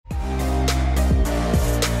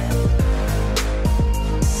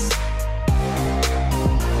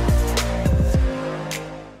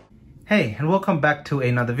Hey, and welcome back to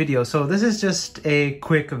another video. So this is just a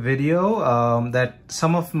quick video that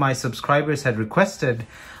some of my subscribers had requested.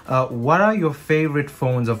 What are your favorite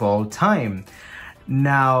phones of all time?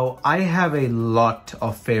 Now, I have a lot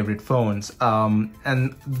of favorite phones,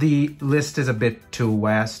 and the list is a bit too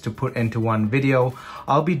vast to put into one video.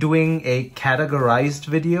 I'll be doing a categorized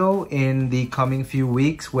video in the coming few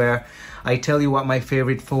weeks where I tell you what my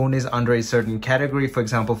favorite phone is under a certain category. For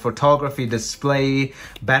example, photography, display,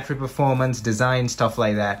 battery performance, design, stuff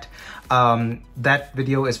like that. That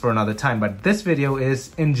video is for another time, but this video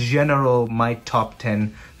is in general my top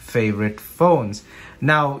 10 favorite phones.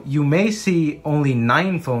 Now, you may see only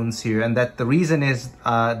 9 phones here, and that the reason is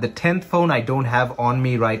the 10th phone I don't have on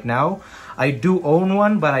me right now. I do own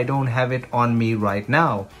one, but I don't have it on me right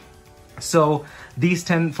now. So these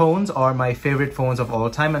 10 phones are my favorite phones of all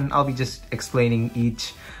time, and I'll be just explaining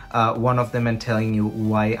each one of them and telling you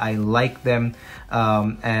why I like them,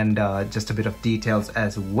 and just a bit of details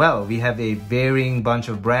as well. We have a varying bunch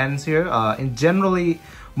of brands here.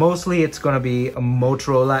 Mostly it's going to be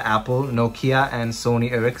Motorola, Apple, Nokia, and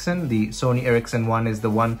Sony Ericsson. The Sony Ericsson one is the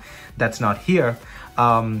one that's not here,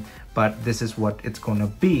 but this is what it's going to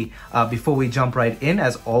be. Before we jump right in,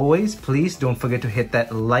 as always, please don't forget to hit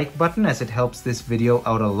that like button, as it helps this video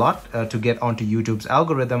out a lot to get onto YouTube's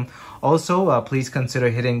algorithm. Also, please consider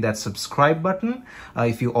hitting that subscribe button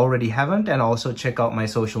if you already haven't, and also check out my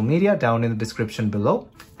social media down in the description below.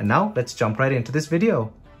 And now let's jump right into this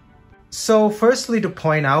video. So firstly, to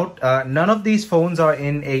point out, none of these phones are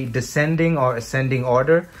in a descending or ascending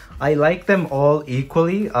order. I like them all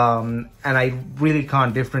equally, and I really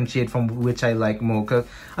can't differentiate from which I like more, because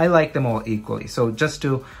I like them all equally. So just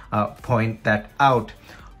to point that out.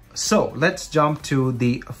 So let's jump to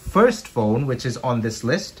the first phone, which is on this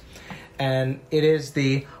list, and it is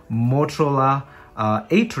the Motorola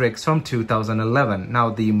Atrix from 2011.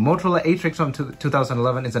 Now, the Motorola Atrix from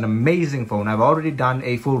 2011 is an amazing phone. I've already done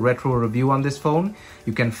a full retro review on this phone.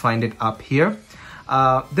 You can find it up here.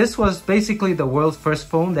 This was basically the world's first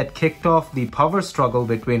phone that kicked off the power struggle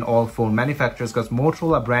between all phone manufacturers, because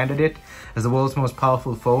Motorola branded it as the world's most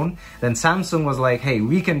powerful phone. Then Samsung was like, hey,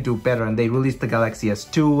 we can do better, and they released the Galaxy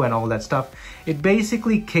S2 and all that stuff. It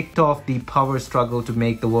basically kicked off the power struggle to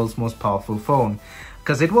make the world's most powerful phone,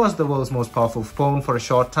 because it was the world's most powerful phone for a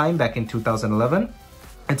short time back in 2011.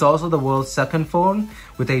 It's also the world's second phone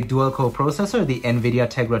with a dual-core processor, the NVIDIA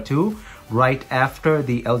Tegra 2, right after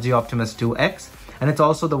the LG Optimus 2X. And it's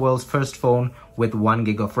also the world's first phone with 1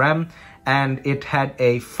 gig of RAM. And it had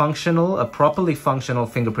a properly functional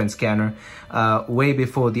fingerprint scanner way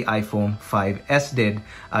before the iPhone 5S did.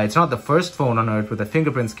 It's not the first phone on Earth with a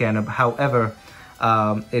fingerprint scanner, however,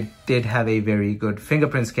 it did have a very good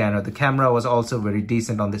fingerprint scanner. The camera was also very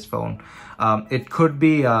decent on this phone. It could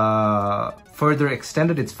be further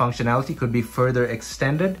extended. Its functionality could be further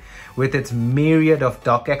extended with its myriad of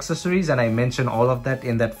dock accessories, and I mentioned all of that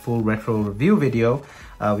in that full retro review video,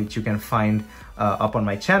 which you can find up on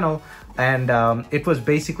my channel. And it was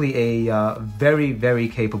basically a very, very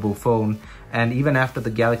capable phone. And even after the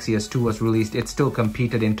Galaxy S2 was released, it still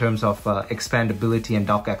competed in terms of expandability and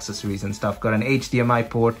dock accessories and stuff. Got an HDMI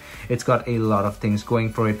port. It's got a lot of things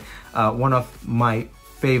going for it. One of my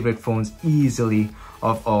favorite phones easily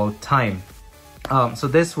of all time. So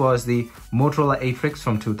this was the Motorola Atrix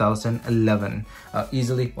from 2011.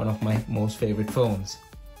 Easily one of my most favorite phones.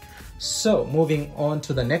 So moving on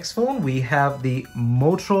to the next phone, we have the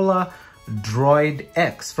Motorola Droid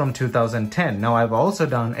X from 2010. Now, I've also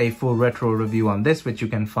done a full retro review on this, which you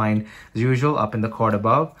can find as usual up in the card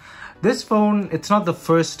above. This phone, it's not the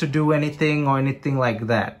first to do anything or anything like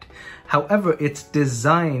that. However, its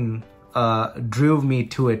design drew me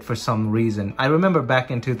to it for some reason. I remember back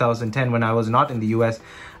in 2010 when I was not in the US,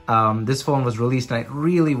 this phone was released and I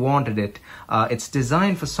really wanted it. Its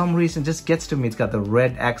design for some reason just gets to me. It's got the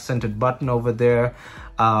red accented button over there.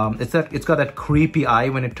 It's got that creepy eye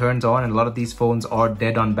when it turns on, and a lot of these phones are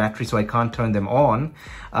dead on battery, so I can't turn them on,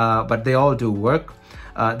 but they all do work.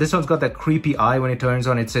 This one's got that creepy eye when it turns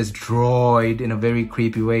on. It says Droid in a very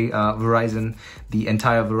creepy way. The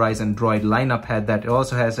entire Verizon Droid lineup had that. It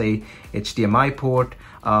also has a HDMI port.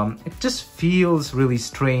 It just feels really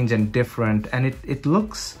strange and different, and it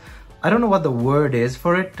looks, I don't know what the word is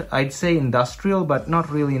for it. I'd say industrial, but not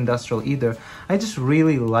really industrial either. I just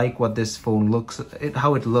really like what this phone looks,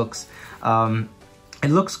 how it looks. It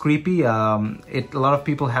looks creepy. A lot of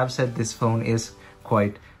people have said this phone is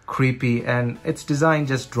quite creepy, and its design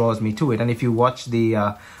just draws me to it. And if you watch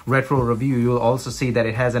the retro review, you'll also see that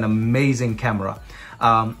it has an amazing camera.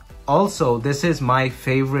 Also, this is my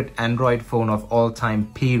favorite Android phone of all time,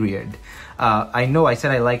 period. I know I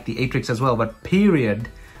said I like the Atrix as well, but period,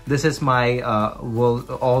 this is my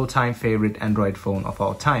all-time favorite Android phone of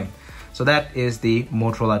all time. So that is the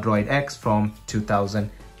Motorola Droid X from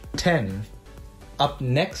 2010. Up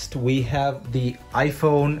next, we have the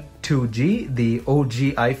iPhone 2G, the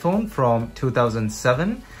OG iPhone from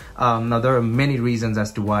 2007. Now, there are many reasons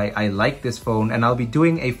as to why I like this phone, and I'll be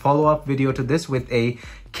doing a follow-up video to this with a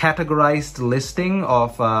categorized listing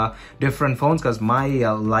of different phones, because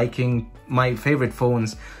my favorite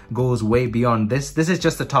phones goes way beyond this. This is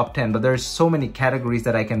just the top 10, but there's so many categories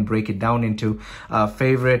that I can break it down into.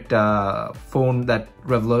 Favorite phone that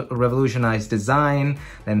revolutionized design,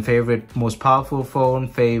 then favorite most powerful phone,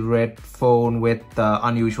 favorite phone with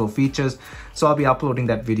unusual features. So I'll be uploading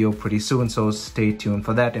that video pretty soon, so stay tuned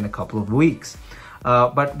for that in a couple of weeks.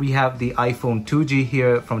 But we have the iPhone 2G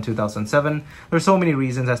here from 2007. There's so many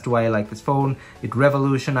reasons as to why I like this phone. It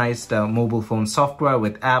revolutionized mobile phone software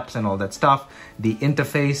with apps and all that stuff. The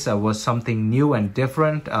interface was something new and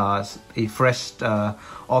different, a fresh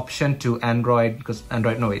option to Android, because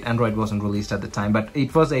Android wasn't released at the time, but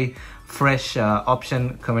it was a fresh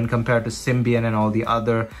option when compared to Symbian and all the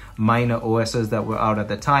other minor OSs that were out at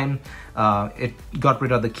the time. It got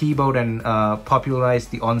rid of the keyboard and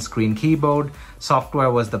popularized the on-screen keyboard. Software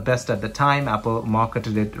was the best at the time. Apple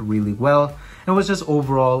marketed it really well. It was just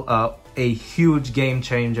overall a huge game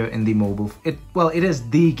changer in the mobile. It is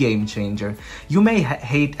the game changer. You may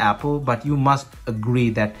hate Apple, but you must agree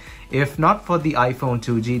that if not for the iPhone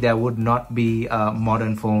 2G, there would not be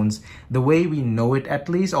modern phones the way we know it, at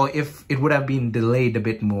least, or if it would have been delayed a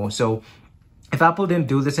bit more. So if Apple didn't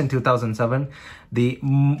do this in 2007, the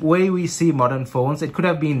way we see modern phones, it could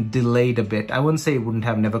have been delayed a bit. I wouldn't say it wouldn't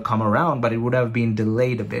have never come around, but it would have been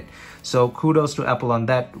delayed a bit. So kudos to Apple on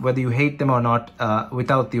that. Whether you hate them or not,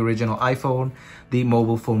 without the original iPhone, the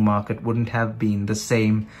mobile phone market wouldn't have been the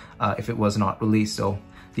same if it was not released. So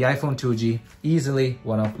the iPhone 2G, easily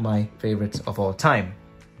one of my favorites of all time.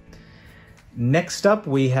 Next up,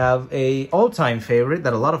 we have a all-time favorite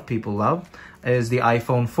that a lot of people love, is the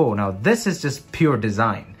iPhone 4. Now, this is just pure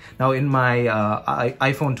design. Now, in my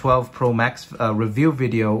iPhone 12 Pro Max review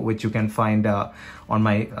video, which you can find on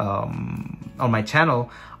my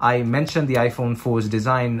channel, I mentioned the iPhone 4's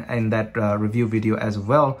design in that review video as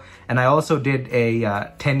well. And I also did a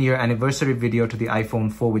 10-year anniversary video to the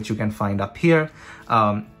iPhone 4, which you can find up here.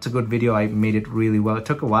 It's a good video. I made it really well. It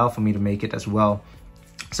took a while for me to make it as well.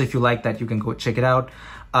 So if you like that, you can go check it out.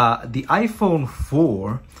 The iPhone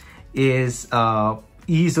 4 is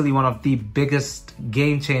easily one of the biggest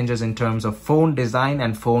game changers in terms of phone design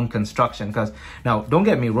and phone construction. Because now, don't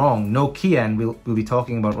get me wrong, Nokia, and we'll be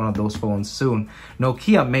talking about one of those phones soon,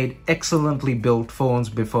 Nokia made excellently built phones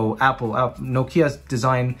before Apple. Nokia's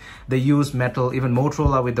design, they used metal. Even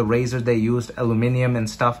Motorola with the Razr, they used aluminum and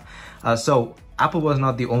stuff. So Apple was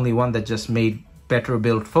not the only one that just made better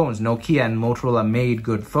built phones. Nokia and Motorola made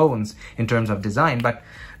good phones in terms of design, but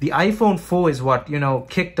the iPhone 4 is what,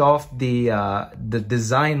 kicked off the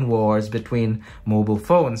design wars between mobile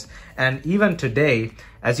phones. And even today,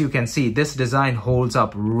 as you can see, this design holds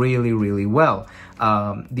up really, really well.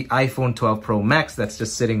 The iPhone 12 Pro Max that's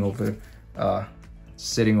just sitting over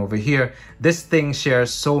here, this thing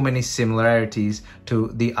shares so many similarities to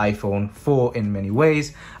the iPhone 4 in many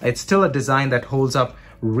ways. It's still a design that holds up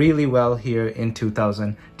really well here in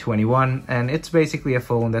 2021, and it's basically a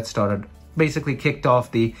phone that basically kicked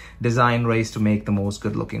off the design race to make the most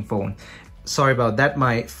good-looking phone. Sorry about that,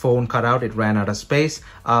 my phone cut out, it ran out of space.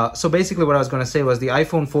 So basically what I was going to say was the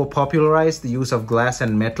iPhone 4 popularized the use of glass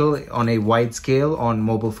and metal on a wide scale on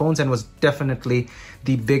mobile phones, and was definitely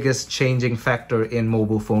the biggest changing factor in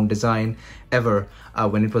mobile phone design ever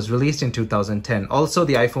when it was released in 2010. Also,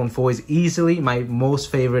 the iPhone 4 is easily my most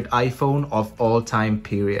favorite iPhone of all time,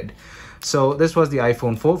 period. So this was the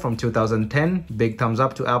iPhone 4 from 2010. Big thumbs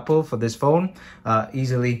up to Apple for this phone.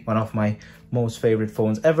 Easily one of my most favorite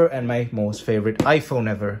phones ever, and my most favorite iPhone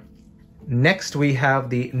ever. Next, we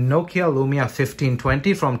have the Nokia Lumia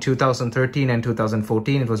 1520 from 2013 and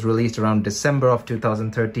 2014. It was released around December of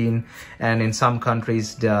 2013, and in some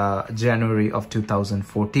countries, January of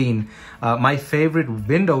 2014. My favorite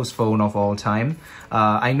Windows phone of all time.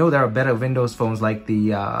 I know there are better Windows phones like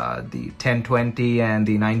the 1020 and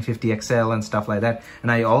the 950 XL and stuff like that.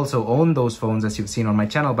 And I also own those phones, as you've seen on my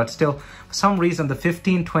channel. But still, for some reason, the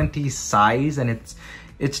 1520 size and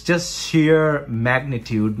it's just sheer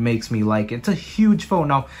magnitude makes me like it. It's a huge phone.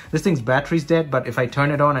 Now, this thing's battery's dead, but if I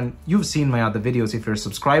turn it on, and you've seen my other videos if you're a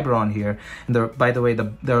subscriber on here, and there, by the way,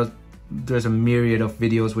 there's a myriad of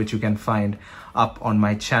videos which you can find up on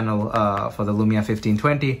my channel for the Lumia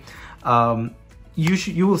 1520.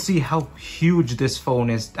 you will see how huge this phone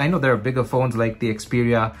is. I know there are bigger phones like the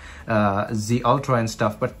Xperia Z Ultra and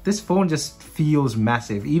stuff, but this phone just feels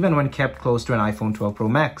massive, even when kept close to an iPhone 12 Pro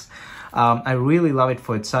Max. I really love it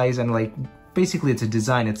for its size, and like basically it's a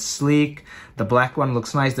design. It's sleek. The black one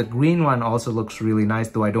looks nice. The green one also looks really nice,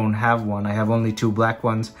 though I don't have one. I have only two black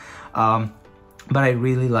ones. But I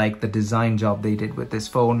really like the design job they did with this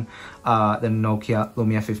phone, the Nokia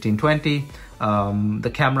Lumia 1520.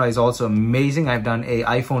 The camera is also amazing. I've done a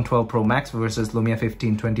iPhone 12 Pro Max versus Lumia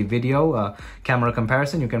 1520 video camera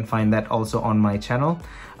comparison. You can find that also on my channel.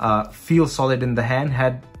 Feels solid in the hand.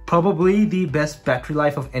 Had probably the best battery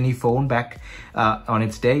life of any phone back on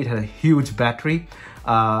its day. It had a huge battery.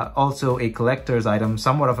 Also a collector's item,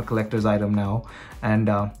 somewhat of a collector's item now, and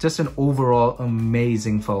just an overall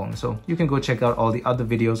amazing phone. So you can go check out all the other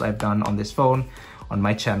videos I've done on this phone on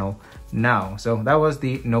my channel now. So that was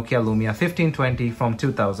the Nokia Lumia 1520 from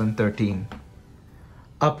 2013.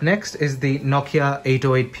 Up next is the Nokia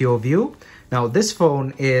 808 Pureview. Now this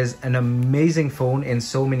phone is an amazing phone in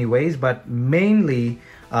so many ways, but mainly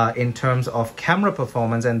in terms of camera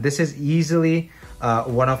performance, and this is easily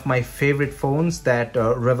one of my favorite phones that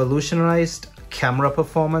revolutionized camera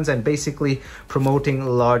performance and basically promoting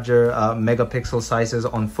larger megapixel sizes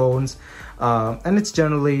on phones. And it's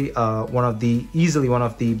generally easily one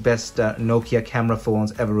of the best Nokia camera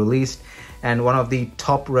phones ever released, and one of the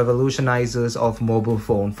top revolutionizers of mobile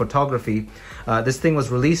phone photography. This thing was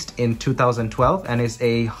released in 2012 and is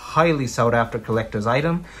a highly sought after collector's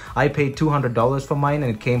item. I paid $200 for mine,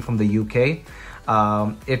 and it came from the UK.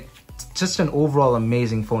 It's just an overall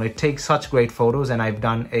amazing phone. It takes such great photos, and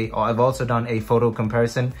I've also done a photo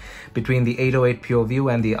comparison between the 808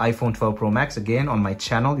 Pureview and the iPhone 12 Pro Max, again on my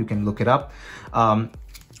channel. You can look it up.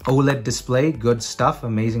 OLED display, good stuff,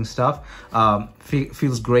 amazing stuff.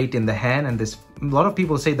 Feels great in the hand, and a lot of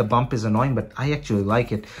people say the bump is annoying, but I actually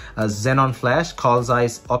like it. Xenon flash, Carl's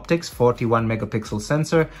Zeiss optics, 41 megapixel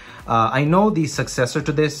sensor. I know the successor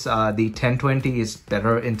to this, the 1020, is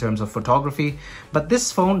better in terms of photography, but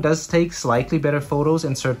this phone does take slightly better photos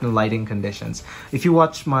in certain lighting conditions. If you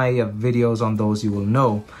watch my videos on those, you will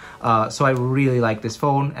know. So I really like this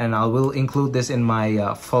phone, and I will include this in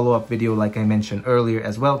my follow-up video like I mentioned earlier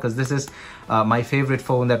as well, because this is my favorite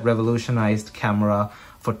phone that revolutionized camera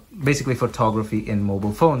for basically photography in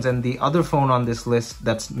mobile phones. And the other phone on this list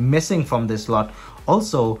that's missing from this lot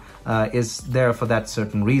also is there for that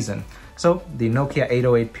certain reason. So the Nokia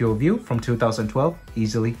 808 Pureview from 2012,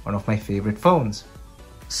 easily one of my favorite phones.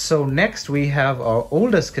 So next we have our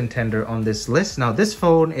oldest contender on this list. Now this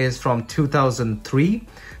phone is from 2003,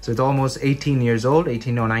 so it's almost 18 years old,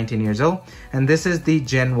 18 or 19 years old, and this is the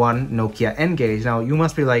Gen 1 Nokia N-Gage. Now you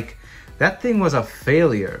must be like, that thing was a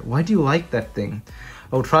failure. Why do you like that thing?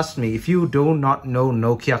 Oh, trust me, if you do not know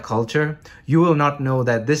Nokia culture, you will not know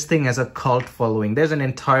that this thing has a cult following. There's an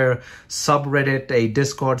entire subreddit, a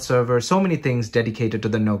Discord server, so many things dedicated to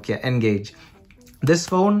the Nokia N-Gage. This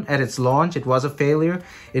phone, at its launch, it was a failure.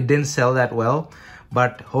 It didn't sell that well.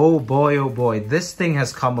 But oh boy, this thing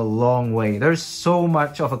has come a long way. There's so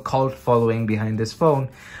much of a cult following behind this phone.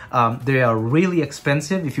 They are really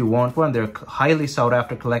expensive if you want one. They're highly sought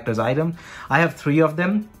after collector's item. I have 3 of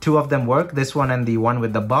them. 2 of them work, this one and the one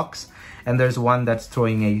with the box. And there's one that's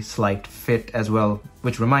throwing a slight fit as well,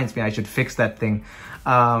 which reminds me I should fix that thing.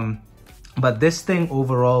 But this thing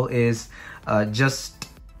overall is just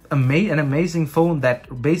an amazing phone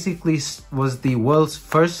that basically was the world's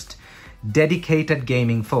first dedicated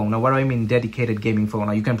gaming phone. Now, what do I mean dedicated gaming phone?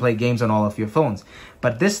 Now, you can play games on all of your phones,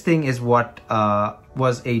 but this thing is what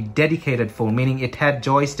was a dedicated phone, meaning it had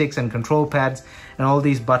joysticks and control pads and all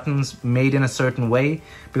these buttons made in a certain way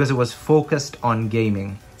because it was focused on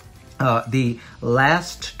gaming. The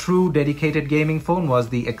last true dedicated gaming phone was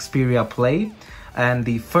the Xperia Play, and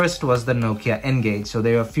the first was the Nokia N-Gage. So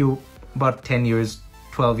they are about 10 years,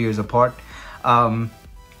 12 years apart.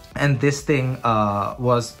 And this thing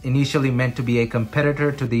was initially meant to be a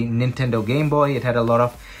competitor to the Nintendo Game Boy. It had a lot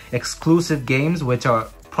of exclusive games, which are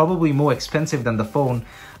probably more expensive than the phone.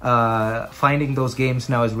 Finding those games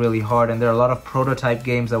now is really hard, and there are a lot of prototype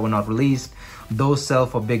games that were not released. Those sell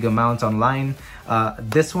for big amounts online.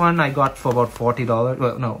 This one I got for about $40.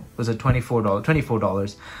 Well, no, it was a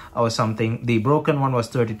 $24 or something. The broken one was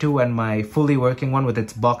 $32, and my fully working one with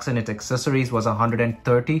its box and its accessories was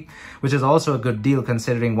 $130, which is also a good deal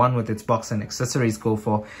considering one with its box and accessories go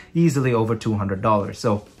for easily over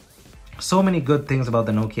 $200. So many good things about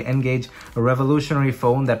the Nokia N-Gage, a revolutionary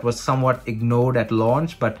phone that was somewhat ignored at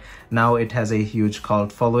launch, but now it has a huge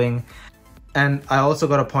cult following. And I also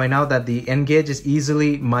got to point out that the N-Gage is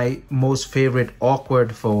easily my most favorite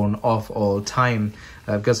awkward phone of all time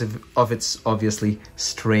because of its obviously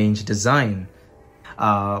strange design.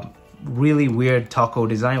 Really weird taco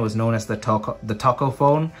design, was known as the taco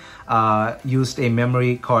phone. Used a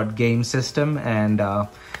memory card game system, and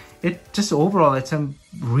it just overall, it's a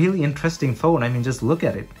really interesting phone. I mean, just look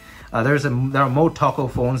at it. There are more taco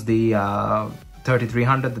phones, the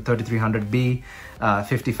 3300, the 3300B,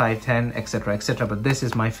 5510, etc., etc. But this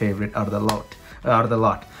is my favorite out of the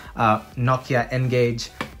lot. Nokia N-Gage,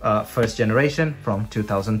 first generation from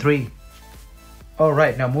 2003. All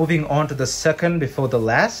right, now moving on to the second before the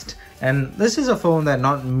last, and this is a phone that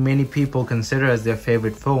not many people consider as their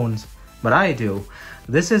favorite phones, but I do.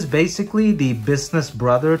 This is basically the business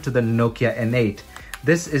brother to the Nokia N8.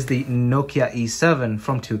 This is the Nokia E7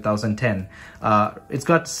 from 2010. It's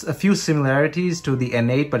got a few similarities to the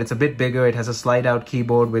N8, but it's a bit bigger. It has a slide-out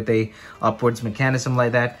keyboard with a upwards mechanism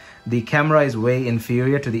like that. The camera is way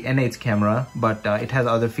inferior to the N8's camera, but it has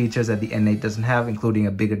other features that the N8 doesn't have, including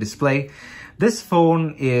a bigger display. This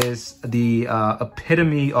phone is the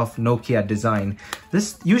epitome of Nokia design.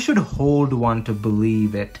 You should hold one to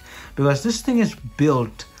believe it, because this thing is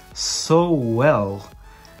built so well.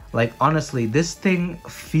 Like, honestly, this thing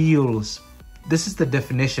feels, this is the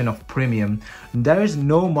definition of premium. There is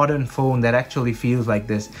no modern phone that actually feels like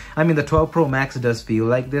this. I mean, the 12 Pro Max does feel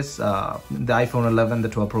like this, the iPhone 11, the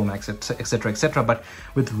 12 Pro Max, etc., etc. But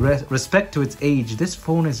with respect to its age, this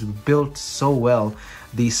phone is built so well.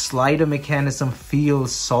 The slider mechanism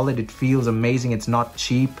feels solid, it feels amazing, it's not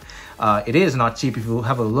cheap. It is not cheap. If you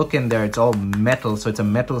have a look in there, it's all metal, so it's a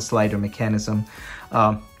metal slider mechanism.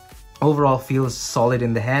 Overall feels solid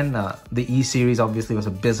in the hand. The E series obviously was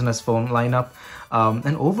a business phone lineup.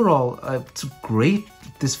 And overall, it's great.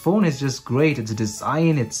 This phone is just great. Its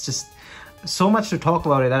design, it's just so much to talk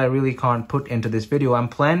about it that I really can't put into this video. I'm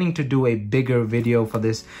planning to do a bigger video for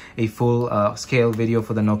this, a full scale video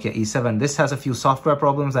for the Nokia E7. This has a few software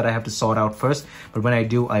problems that I have to sort out first, but when I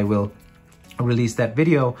do, I will release that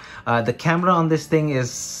video. The camera on this thing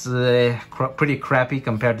is pretty crappy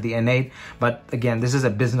compared to the N8, but again, this is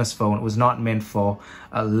a business phone. It was not meant for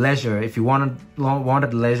leisure. If you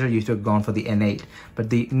wanted leisure, you should have gone for the N8.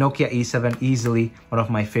 But the Nokia E7, easily one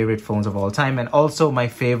of my favorite phones of all time, and also my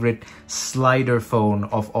favorite slider phone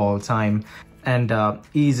of all time, and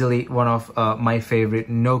easily one of my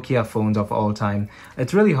favorite Nokia phones of all time.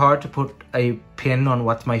 It's really hard to put a pin on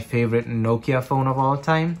what's my favorite Nokia phone of all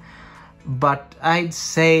time, but I'd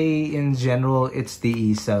say in general it's the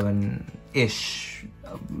E7-ish.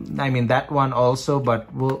 I mean, that one also, but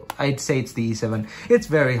I'd say it's the E7. It's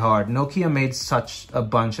very hard. Nokia made such a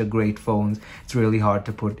bunch of great phones. It's really hard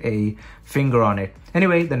to put a finger on it.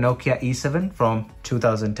 Anyway, the Nokia E7 from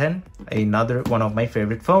 2010, another one of my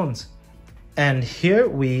favorite phones. And here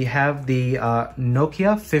we have the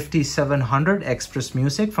Nokia 5700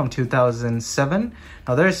 XpressMusic from 2007.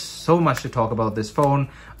 Now there's so much to talk about this phone,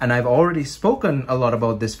 and I've already spoken a lot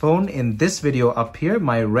about this phone in this video up here,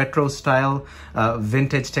 my retro style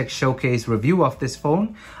vintage tech showcase review of this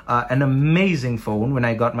phone. An amazing phone when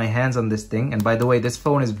I got my hands on this thing. And by the way, this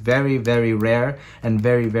phone is very, very rare and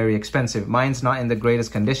very, very expensive. Mine's not in the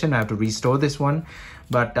greatest condition. I have to restore this one,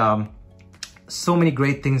 but so many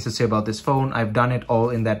great things to say about this phone. I've done it all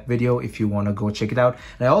in that video if you want to go check it out.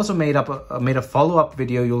 And I also made a follow-up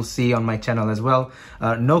video you'll see on my channel as well.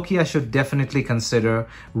 Nokia should definitely consider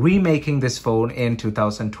remaking this phone in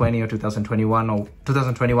 2020 or 2021 or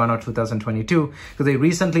 2022, because they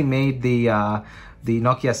recently made the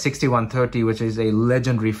Nokia 6130, which is a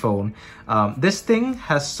legendary phone. This thing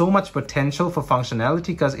has so much potential for functionality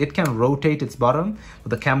because it can rotate its bottom for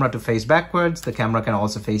the camera to face backwards. The camera can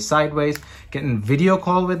also face sideways. Get in video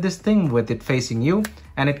call with this thing with it facing you,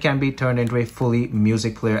 and it can be turned into a fully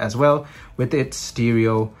music player as well with its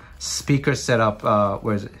stereo speaker setup.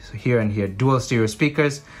 Where's it? Here and here, dual stereo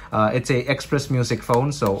speakers. It's a XpressMusic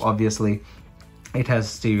phone, so obviously it has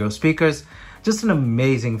stereo speakers. Just an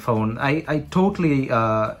amazing phone. I totally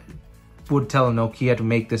would tell Nokia to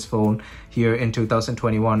make this phone here in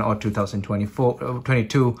 2021 or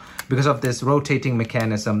 2022 because of this rotating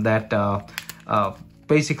mechanism that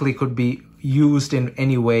basically could be used in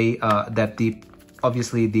any way that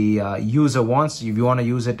obviously the user wants. If you want to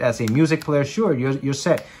use it as a music player, sure, you're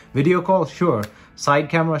set. Video call, sure. Side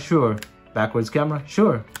camera, sure. Backwards camera,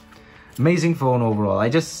 sure. Amazing phone overall.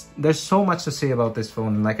 There's so much to say about this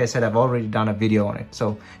phone. Like I said, I've already done a video on it,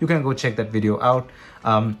 so you can go check that video out.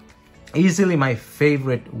 Easily my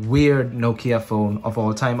favorite weird Nokia phone of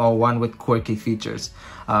all time, or one with quirky features.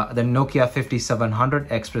 The Nokia 5700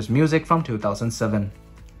 XpressMusic from 2007.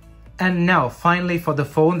 And now finally for the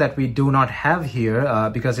phone that we do not have here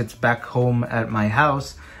because it's back home at my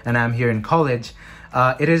house and I'm here in college.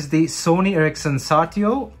 It is the Sony Ericsson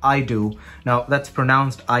Satio Idou. Now that's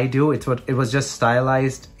pronounced Idou. It was just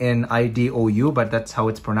stylized in IDOU, but that's how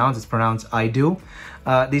it's pronounced. It's pronounced Idou.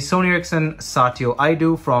 The Sony Ericsson Satio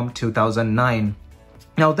Idou from 2009.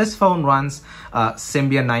 Now this phone runs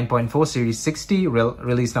Symbian 9.4 Series 60,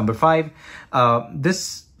 release number 5.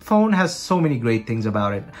 This phone has so many great things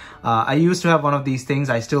about it. I used to have one of these things.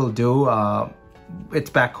 I still do. It's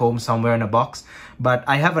back home somewhere in a box, but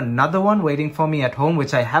I have another one waiting for me at home,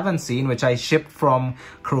 which I haven't seen, which I shipped from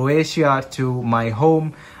Croatia to my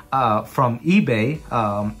home from eBay,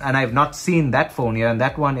 and I've not seen that phone yet, and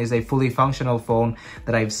that one is a fully functional phone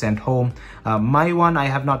that I've sent home. My one, I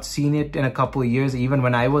have not seen it in a couple of years. Even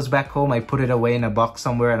when I was back home, I put it away in a box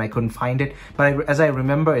somewhere and I couldn't find it, but as I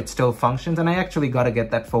remember, it still functions, and I actually got to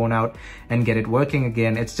get that phone out and get it working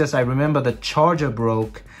again. It's just I remember the charger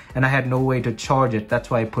broke and I had no way to charge it. That's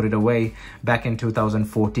why I put it away back in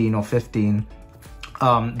 2014 or 15.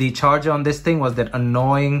 The charger on this thing was that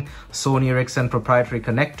annoying Sony Ericsson proprietary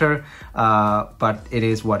connector, but it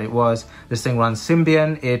is what it was. This thing runs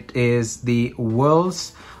Symbian. It is the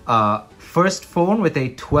world's first phone with a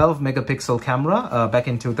 12 megapixel camera back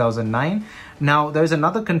in 2009. Now there's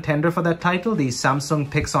another contender for that title, the Samsung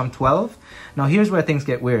Pixon 12. Now here's where things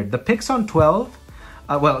get weird. The Pixon 12,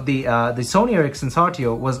 the Sony Ericsson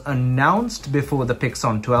Satio was announced before the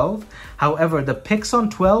Pixon 12. However, the Pixon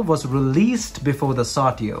 12 was released before the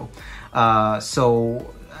Satio.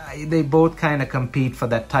 So they both kind of compete for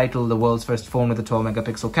that title, the world's first phone with a 12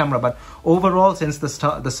 megapixel camera. But overall, since the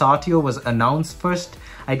Satio was announced first,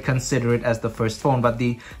 I'd consider it as the first phone. But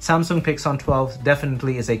the Samsung Pixon 12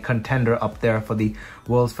 definitely is a contender up there for the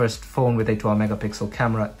world's first phone with a 12 megapixel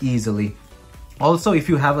camera easily. Also, if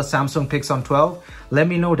you have a Samsung Pixon 12, let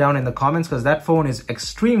me know down in the comments, because that phone is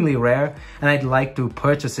extremely rare and I'd like to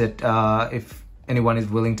purchase it if anyone is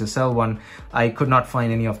willing to sell one. I could not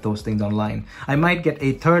find any of those things online. I might get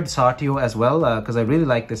a third Satio as well because I really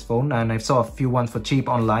like this phone and I saw a few ones for cheap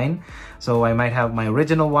online. So I might have my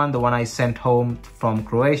original one, the one I sent home from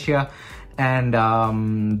Croatia, and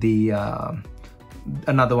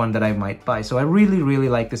another one that I might buy. So I really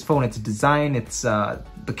like this phone. Its design, it's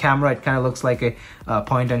the camera, it kind of looks like a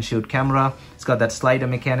point and shoot camera. It's got that slider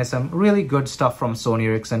mechanism. Really good stuff from Sony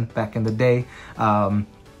Ericsson back in the day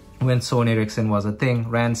when Sony Ericsson was a thing,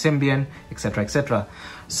 ran Symbian, etc, etc.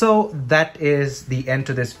 So that is the end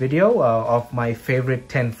to this video of my favorite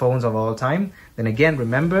 10 phones of all time. Then again,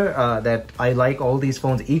 remember that I like all these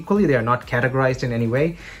phones equally. They are not categorized in any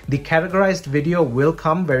way. The categorized video will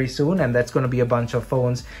come very soon, and that's going to be a bunch of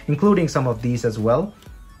phones, including some of these as well.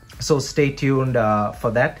 So stay tuned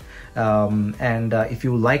for that. If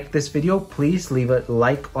you like this video, please leave a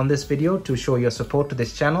like on this video to show your support to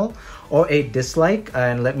this channel, or a dislike,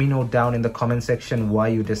 and let me know down in the comment section why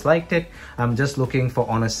you disliked it. I'm just looking for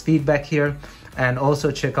honest feedback here. And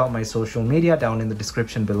also check out my social media down in the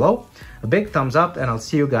description below. A big thumbs up, and I'll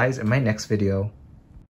see you guys in my next video.